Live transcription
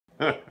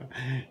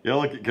Y'all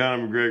look at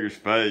Conor McGregor's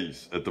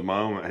face at the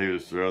moment he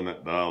was throwing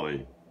that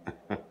dolly.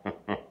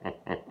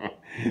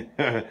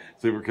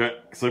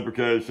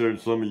 Supercat showed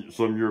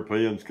some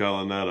Europeans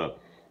calling that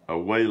a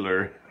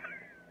whaler.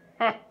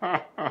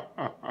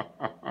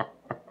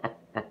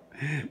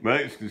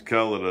 Mexicans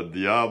call it a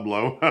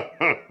Diablo.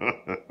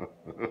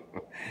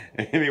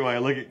 Anyway,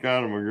 look at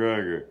Conor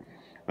McGregor.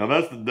 Now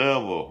that's the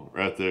devil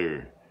right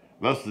there.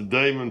 That's the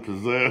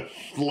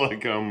demon-possessed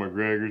look on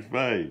McGregor's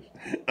face.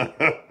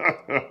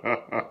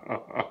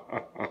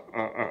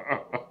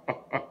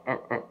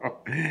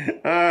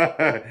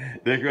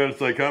 They're going to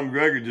say Conor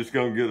McGregor just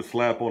going to get a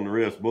slap on the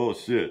wrist.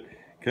 Bullshit.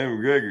 Conor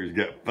McGregor's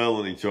got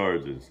felony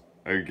charges,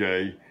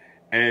 okay?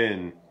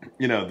 And,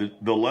 you know,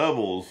 the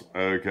levels,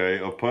 okay,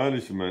 of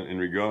punishment in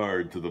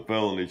regard to the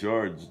felony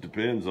charges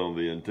depends on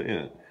the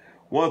intent.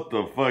 What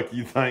the fuck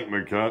you think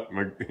Conor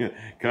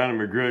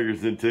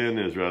McGregor's intent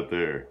is right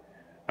there?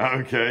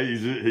 Okay,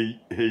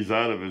 he's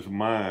out of his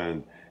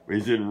mind.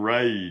 He's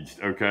enraged,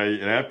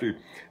 okay? And after,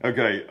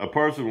 okay, a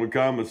person with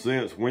common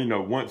sense, we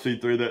know once he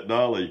threw that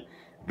dolly,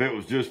 if it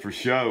was just for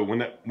show, when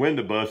that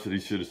window busted, he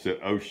should have said,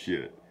 oh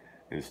shit,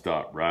 and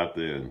stopped right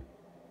then.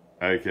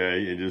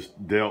 Okay, and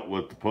just dealt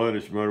with the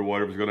punishment or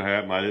whatever's going to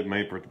happen. I didn't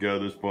mean for it to go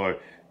this far.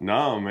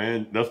 No,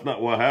 man, that's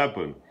not what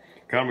happened.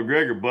 Conor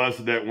McGregor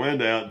busted that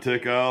window out and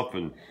took off,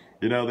 and,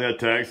 you know, they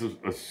attacked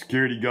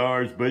security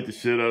guards, beat the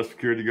shit out of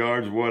security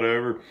guards or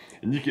whatever.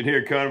 And you can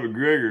hear Conor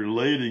McGregor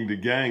leading the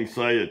gang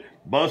saying,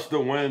 bust the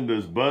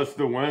windows, bust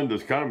the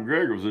windows. Conor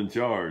McGregor was in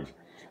charge,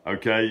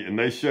 okay? And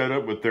they showed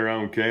up with their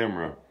own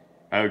camera,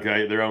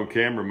 okay? Their own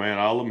cameraman.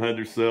 All of them had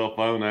their cell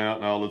phone out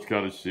and all this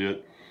kind of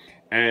shit.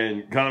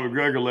 And Conor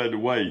McGregor led the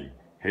way.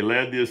 He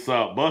led the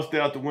assault. Bust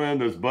out the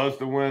windows, bust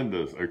the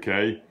windows,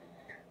 okay?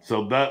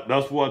 So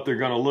that's what they're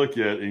going to look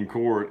at in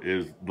court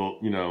is, the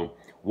you know,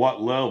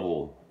 what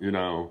level, you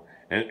know.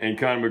 And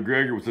Conor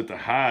McGregor was at the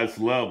highest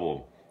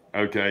level,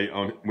 okay,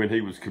 when he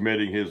was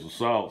committing his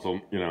assaults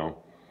on, you know,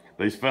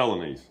 these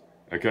felonies.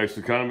 Okay,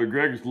 so Conor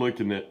McGregor's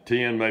looking at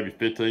 10, maybe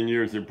 15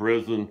 years in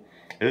prison.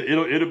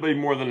 It'll be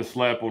more than a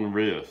slap on the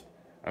wrist,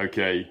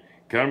 okay?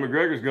 Conor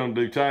McGregor's going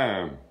to do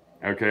time.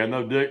 Okay, I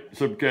know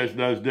Supercash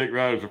knows Dick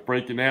Riders are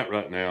freaking out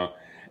right now.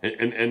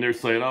 And they're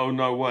saying, oh,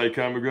 no way,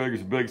 Conor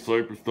McGregor's a big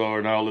superstar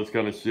and all this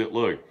kind of shit.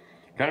 Look,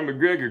 Conor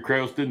McGregor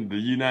crossed into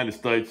the United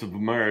States of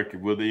America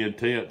with the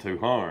intent to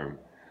harm.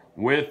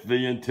 With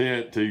the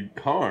intent to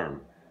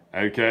harm,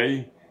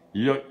 okay?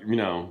 You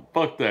know,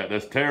 fuck that.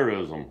 That's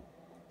terrorism.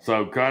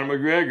 So Conor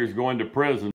McGregor's going to prison.